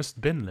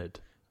breakfast bin lid?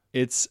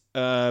 It's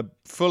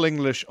full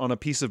English on a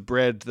piece of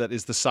bread that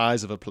is the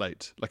size of a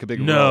plate, like a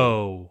big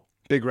roll.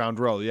 Big round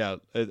roll, yeah.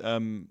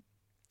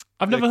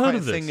 I've never heard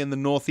of this. Thing in the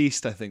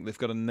Northeast, I think. They've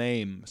got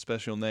a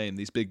special name,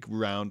 these big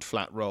round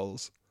flat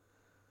rolls.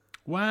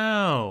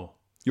 Wow.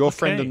 Your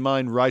friend and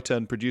mine, writer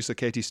and producer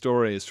Katie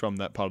Story, is from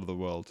that part of the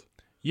world.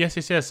 Yes.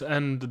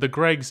 And the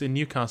Greggs in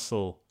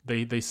Newcastle,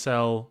 they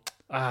sell,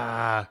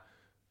 I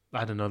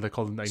don't know, they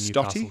call them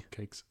Newcastle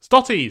cakes.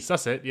 Stotties,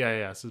 that's it.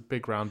 Yeah. It's a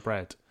big round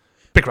bread.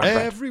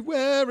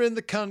 Everywhere in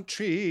the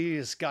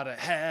country's gotta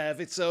have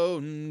its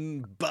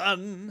own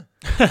bun.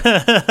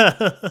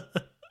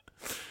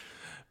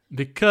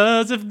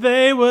 Because if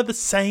they were the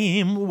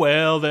same,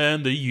 well,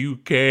 then the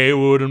UK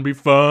wouldn't be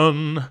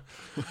fun.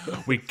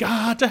 We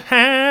gotta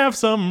have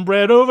some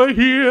bread over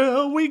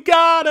here. We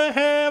gotta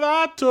have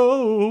our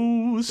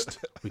toast.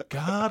 We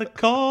gotta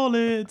call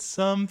it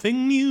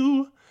something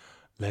new.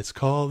 Let's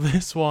call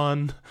this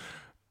one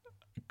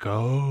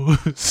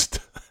Ghost.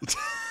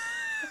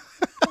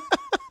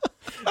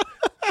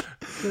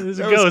 There's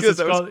a ghost.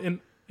 It's called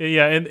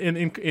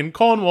in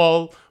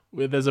Cornwall.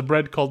 There's a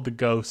bread called the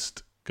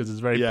Ghost because it's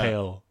very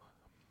pale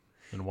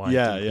and white.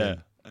 Yeah,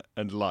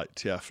 and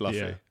light. Yeah, fluffy.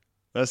 Yeah.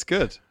 That's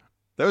good.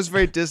 That was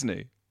very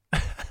Disney.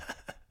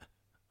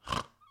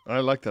 I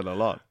like that a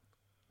lot.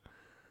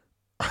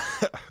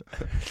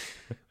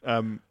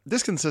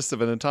 This consists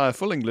of an entire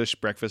full English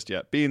breakfast,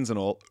 beans and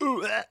all.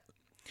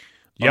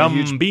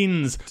 Yum,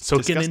 beans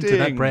soaking into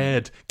that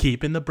bread,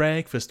 keeping the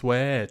breakfast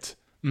wet.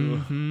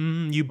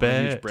 You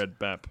bet. Huge bread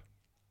bap.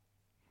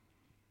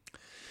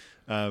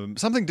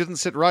 Something didn't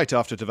sit right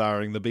after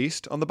devouring the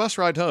beast. On the bus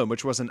ride home,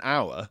 which was an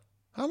hour.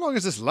 How long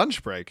is this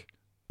lunch break?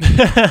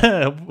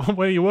 Where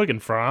are you working,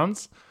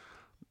 France?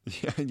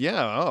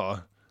 Yeah.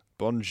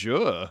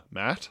 Bonjour,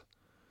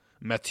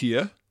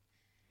 Mathieu.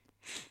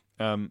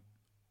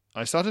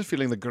 I started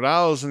feeling the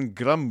growls and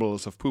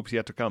grumbles of poop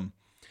yet to come.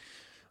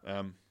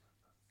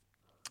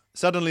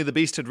 Suddenly, the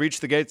beast had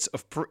reached the gates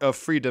of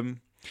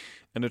freedom,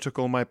 and it took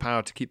all my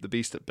power to keep the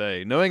beast at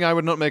bay. Knowing I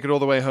would not make it all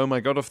the way home, I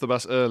got off the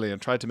bus early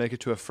and tried to make it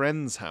to a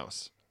friend's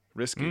house.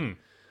 Risky.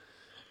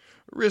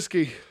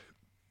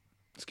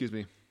 Excuse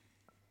me.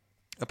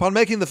 Upon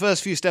making the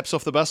first few steps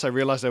off the bus, I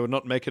realized I would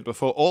not make it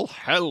before all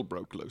hell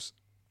broke loose.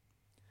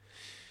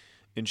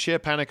 In sheer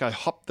panic, I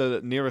hopped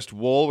the nearest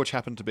wall, which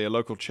happened to be a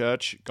local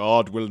church.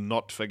 God will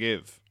not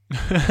forgive.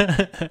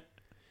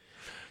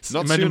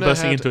 Imagine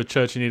bursting into a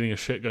church and eating a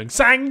shit going,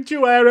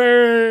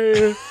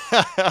 Sanctuary!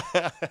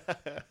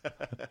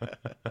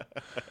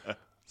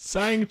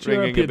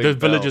 Sanctuary! The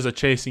villagers are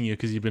chasing you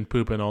because you've been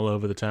pooping all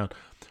over the town.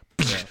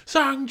 Yeah.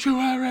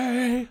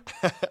 Sanctuary!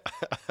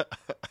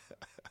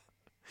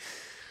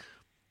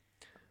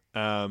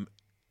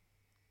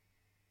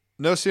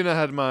 No sooner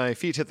had my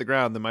feet hit the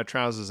ground than my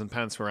trousers and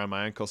pants were around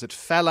my ankles. It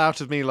fell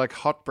out of me like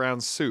hot brown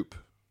soup.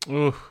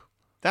 Oof.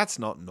 That's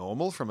not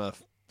normal from a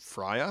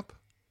fry-up.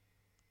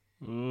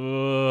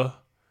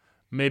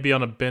 Maybe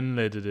on a bin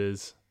lid it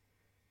is.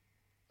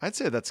 I'd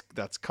say that's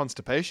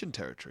constipation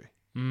territory.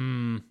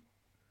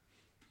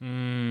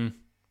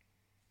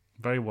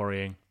 Very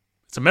worrying.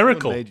 It's a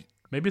miracle.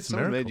 Maybe it's a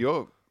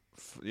miracle.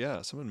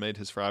 Someone made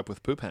his fry-up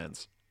with poop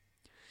hands.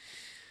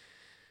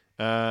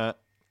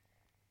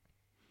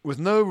 With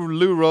no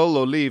loo roll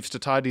or leaves to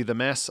tidy the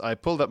mess, I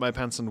pulled up my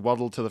pants and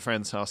waddled to the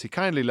friend's house. He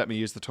kindly let me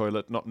use the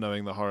toilet, not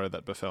knowing the horror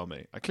that befell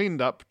me. I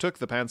cleaned up, took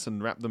the pants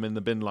and wrapped them in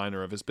the bin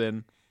liner of his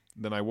bin.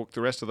 Then I walked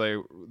the rest of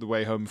the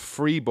way home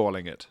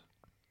free-balling it.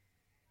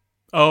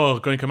 Oh,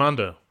 going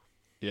commando.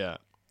 Yeah,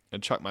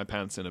 and chucked my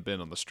pants in a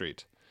bin on the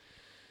street.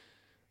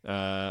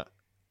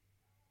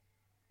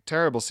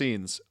 Terrible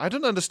scenes. I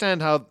don't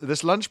understand how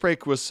this lunch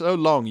break was so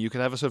long you could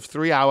have a sort of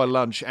 3-hour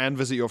lunch and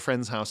visit your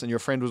friend's house, and your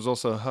friend was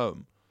also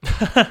home.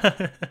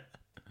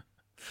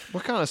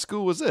 What kind of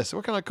school was this?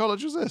 What kind of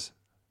college was this?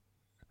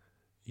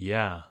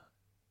 Yeah.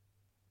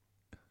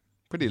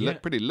 Pretty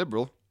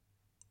liberal.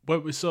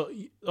 Wait, so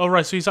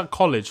he's at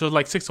college, so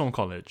like sixth form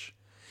college.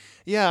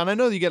 Yeah, and I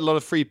know you get a lot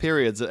of free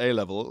periods at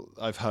A-level,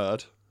 I've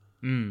heard.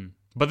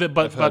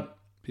 But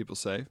people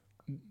say.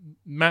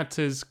 Matt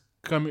is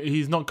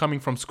he's not coming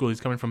from school,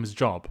 he's coming from his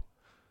job.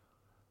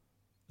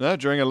 No,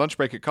 during a lunch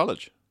break at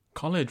college.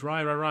 College,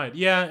 right.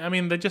 Yeah, I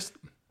mean,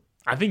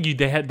 I think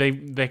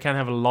they can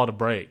have a lot of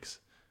breaks.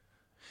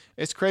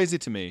 It's crazy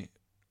to me.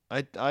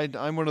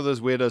 I'm one of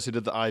those weirdos who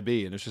did the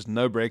IB, and it's just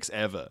no breaks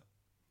ever.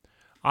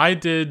 I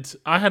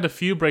had a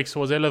few breaks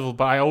towards A-level,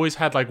 but I always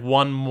had like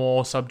one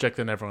more subject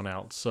than everyone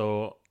else.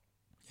 So,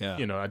 I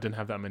didn't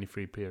have that many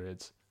free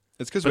periods.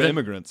 It's because we're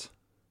immigrants.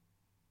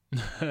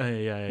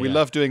 We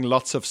love doing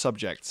lots of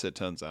subjects, it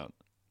turns out.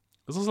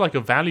 It's also like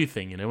a value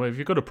thing, If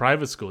you go to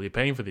private school, you're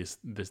paying for these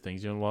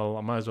things. Well,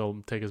 I might as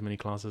well take as many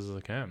classes as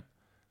I can.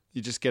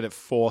 You just get it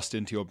forced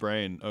into your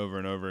brain over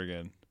and over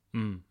again.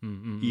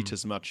 Eat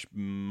as much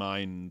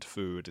mind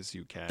food as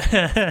you can.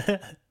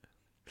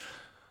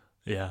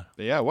 Yeah.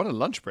 But yeah, what a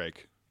lunch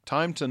break.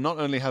 Time to not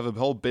only have a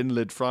whole bin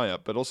lid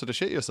fry-up, but also to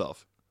shit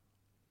yourself.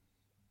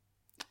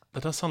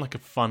 That does sound like a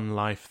fun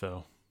life,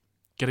 though.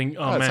 Being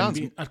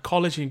at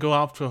college and go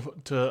out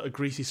to a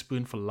greasy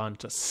spoon for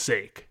lunch. That's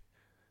sick.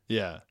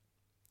 Yeah.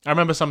 I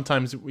remember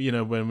sometimes,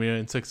 when we were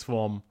in sixth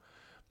form,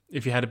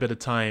 if you had a bit of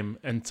time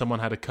and someone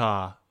had a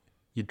car,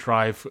 you'd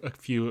drive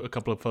a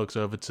couple of folks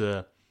over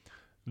to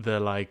the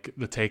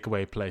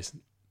takeaway place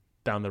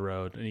down the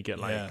road, and you get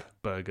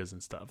burgers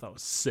and stuff. That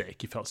was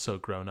sick. You felt so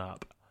grown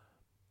up.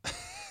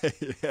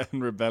 Yeah,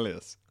 and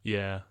rebellious.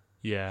 Yeah.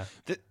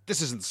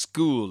 This isn't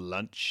school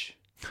lunch.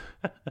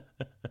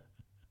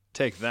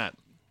 Take that,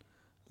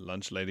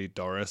 lunch lady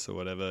Doris, or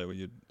whatever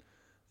you're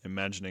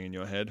imagining in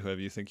your head,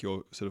 whoever you think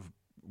you're sort of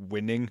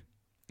winning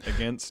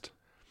against.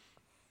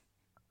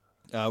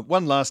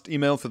 One last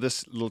email for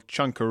this little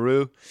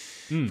chunkaroo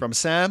from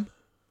Sam.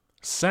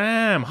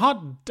 Sam,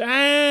 hot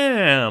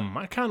damn!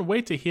 I can't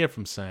wait to hear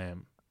from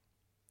Sam.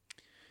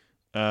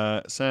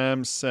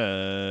 Sam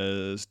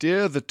says,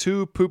 "Dear the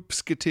two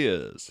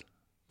Poopsketeers."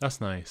 That's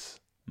nice.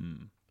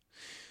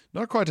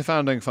 Not quite a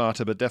founding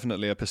father, but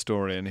definitely a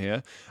Pistorian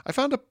here. I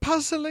found a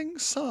puzzling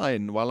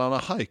sign while on a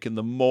hike in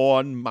the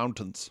Mourne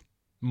Mountains.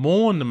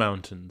 Mourne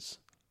Mountains?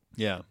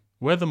 Yeah.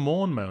 Where are the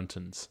Mourne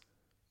Mountains?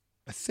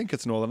 I think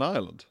it's Northern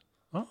Ireland.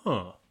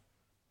 Oh.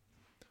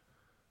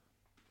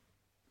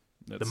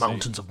 Let's the see.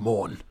 Mountains of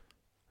Mourne.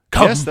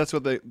 Come. Yes, that's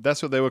what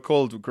they were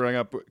called growing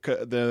up.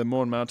 The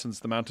Mourne Mountains,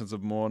 the Mountains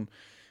of Mourne.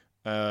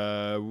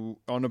 On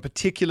a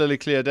particularly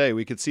clear day,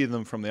 we could see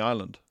them from the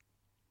island.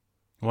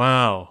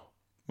 Wow.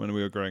 When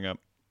we were growing up.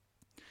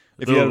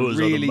 If Those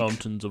are the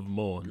Mountains of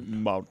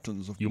Mourne.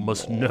 Mountains of You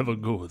must Mourne. never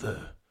go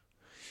there.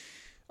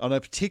 On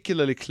a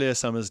particularly clear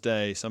summer's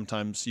day,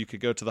 sometimes you could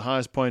go to the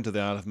highest point of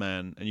the Isle of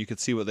Man, and you could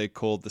see what they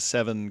called the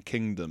Seven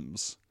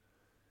Kingdoms.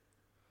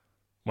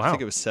 Wow. I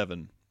think it was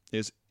 7.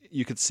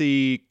 You could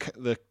see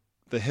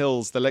the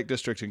hills, the Lake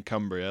District in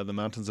Cumbria, the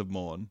Mountains of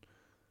Mourne.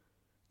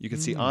 You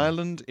could see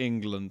Ireland,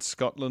 England,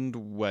 Scotland,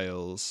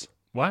 Wales.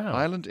 Wow.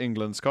 Ireland,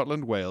 England,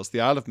 Scotland, Wales, the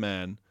Isle of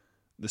Man,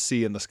 the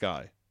sea and the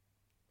sky.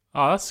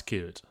 Oh, that's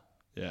cute.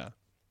 Yeah.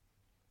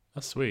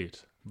 That's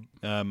sweet.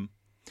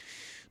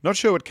 Not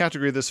sure what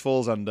category this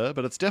falls under,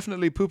 but it's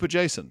definitely poop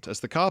adjacent, as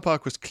the car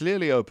park was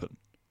clearly open.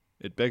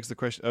 It begs the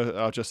question...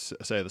 I'll just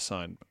say the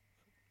sign.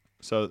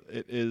 So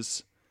it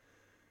is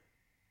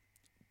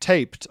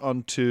taped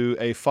onto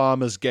a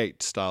farmer's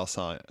gate style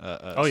sign,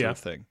 sort of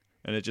thing.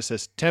 And it just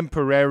says,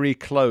 temporary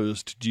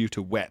closed due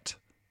to wet.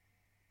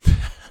 See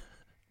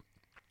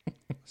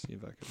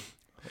if I can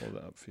hold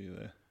that up for you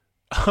there.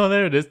 Oh,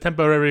 there it is.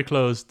 Temporary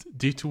closed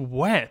due to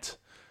wet.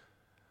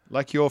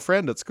 Like your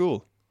friend at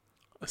school.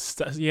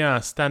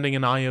 Standing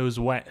in Io's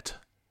wet.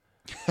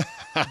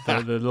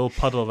 the little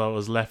puddle that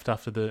was left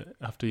after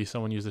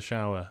someone used the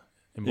shower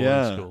in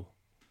boarding school.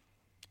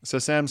 So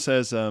Sam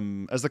says,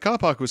 as the car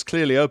park was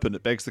clearly open,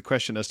 it begs the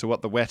question as to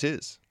what the wet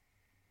is.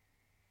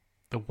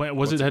 The wet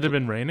had it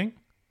been raining?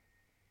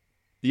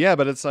 Yeah,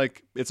 but it's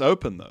like it's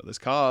open though. There's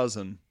cars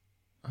and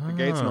the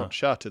gate's not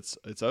shut. It's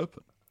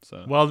open.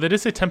 So well, they did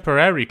say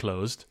temporary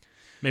closed.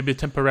 Maybe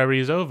temporary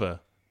is over.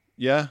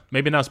 Yeah.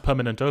 Maybe now it's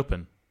permanent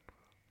open.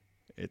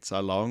 It's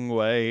a long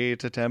way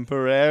to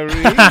temporary.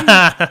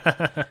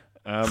 Love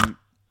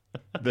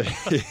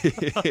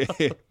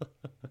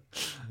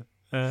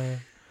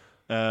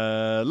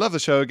the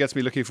show. It gets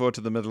me looking forward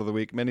to the middle of the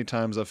week. Many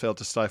times I've failed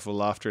to stifle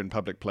laughter in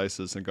public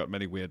places and got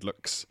many weird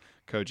looks.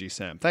 Koji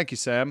Sam. Thank you,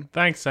 Sam.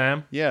 Thanks,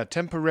 Sam. Yeah,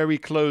 temporary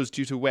closed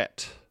due to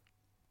wet.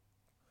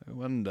 I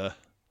wonder.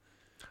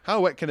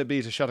 How wet can it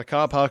be to shut a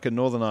car park in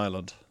Northern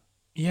Ireland?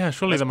 Yeah,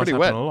 surely that must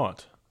pretty happen wet. a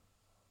lot.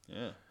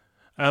 Yeah.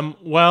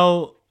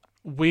 Well,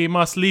 we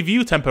must leave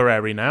you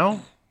temporary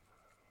now.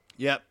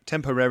 Yeah,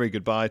 temporary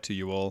goodbye to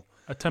you all.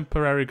 A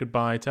temporary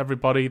goodbye to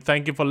everybody.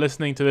 Thank you for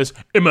listening to this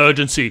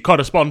emergency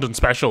correspondence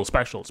special.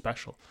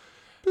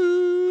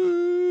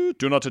 Do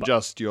not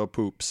adjust your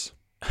poops.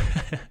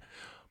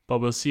 But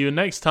we'll see you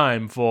next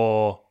time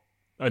for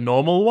a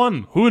normal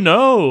one. Who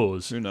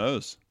knows? Who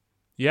knows?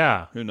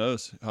 Yeah. Who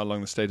knows how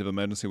long the state of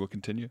emergency will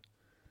continue?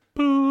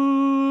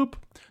 Boop.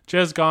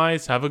 Cheers,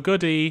 guys. Have a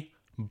goodie.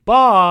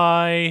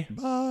 Bye.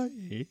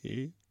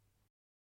 Bye.